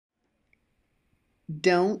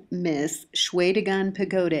Don't miss Shwe Dagon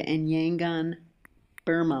Pagoda in Yangon,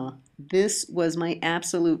 Burma. This was my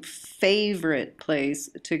absolute favorite place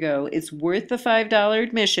to go. It's worth the $5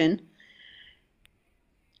 admission.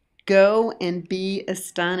 Go and be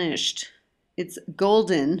astonished. It's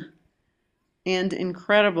golden and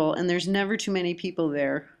incredible, and there's never too many people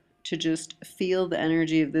there to just feel the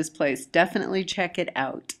energy of this place. Definitely check it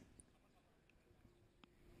out.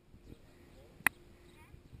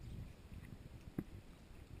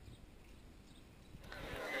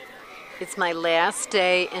 It's my last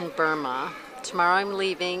day in Burma. Tomorrow I'm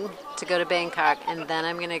leaving to go to Bangkok, and then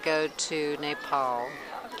I'm going to go to Nepal.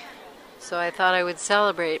 So I thought I would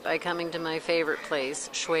celebrate by coming to my favorite place,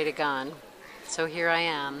 Shwe Dagon. So here I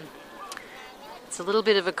am. It's a little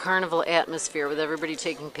bit of a carnival atmosphere with everybody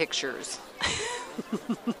taking pictures.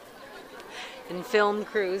 And film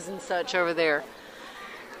crews and such over there.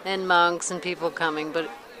 And monks and people coming,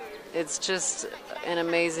 but it's just an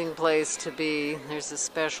amazing place to be. There's a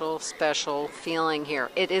special feeling here.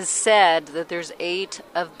 It is said that there's 8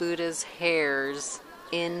 of Buddha's hairs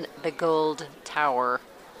in the gold tower.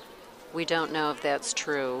 We don't know if that's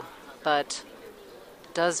true, but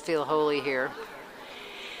it does feel holy here.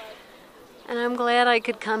 And I'm glad I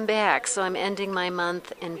could come back. So I'm ending my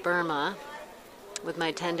month in Burma with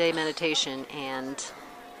my 10-day meditation and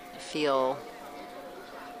feel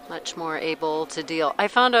much more able to deal. I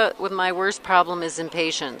found out with my worst problem is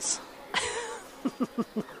impatience.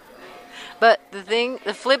 But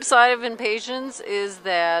the flip side of impatience is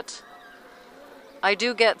that I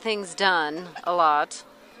do get things done a lot.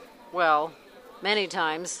 Well, many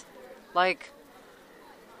times. Like,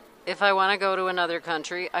 if I want to go to another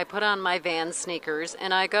country, I put on my Vans sneakers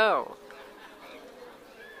and I go.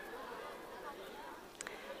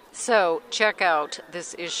 So, check out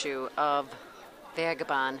this issue of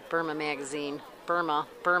Vagabond, Burma magazine.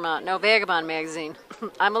 Vagabond magazine.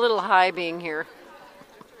 I'm a little high being here.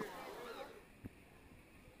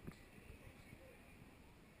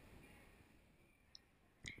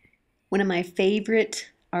 One of my favorite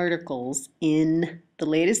articles in the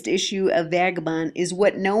latest issue of Vagabond is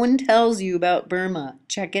what no one tells you about Burma.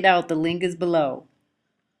 Check it out. The link is below.